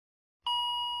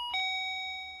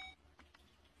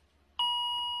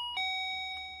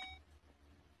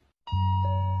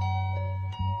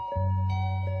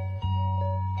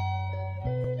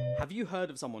Have you heard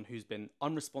of someone who's been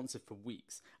unresponsive for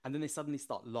weeks and then they suddenly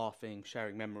start laughing,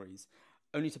 sharing memories,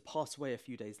 only to pass away a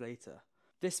few days later?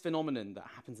 This phenomenon that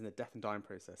happens in the death and dying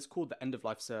process is called the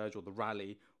end-of-life surge or the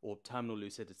rally or terminal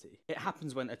lucidity. It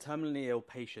happens when a terminally ill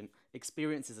patient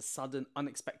experiences a sudden,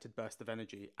 unexpected burst of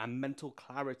energy and mental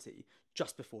clarity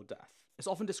just before death. It's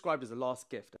often described as a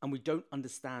last gift, and we don't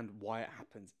understand why it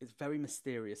happens. It's very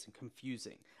mysterious and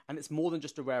confusing, and it's more than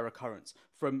just a rare occurrence.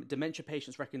 From dementia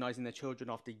patients recognizing their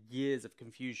children after years of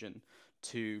confusion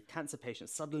to cancer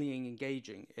patients suddenly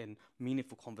engaging in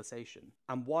meaningful conversation.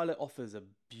 And while it offers a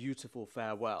beautiful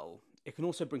farewell, it can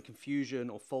also bring confusion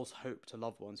or false hope to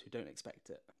loved ones who don't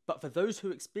expect it. But for those who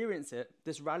experience it,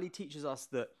 this rally teaches us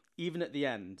that even at the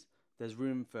end, there's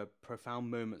room for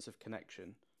profound moments of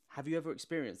connection. Have you ever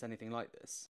experienced anything like this?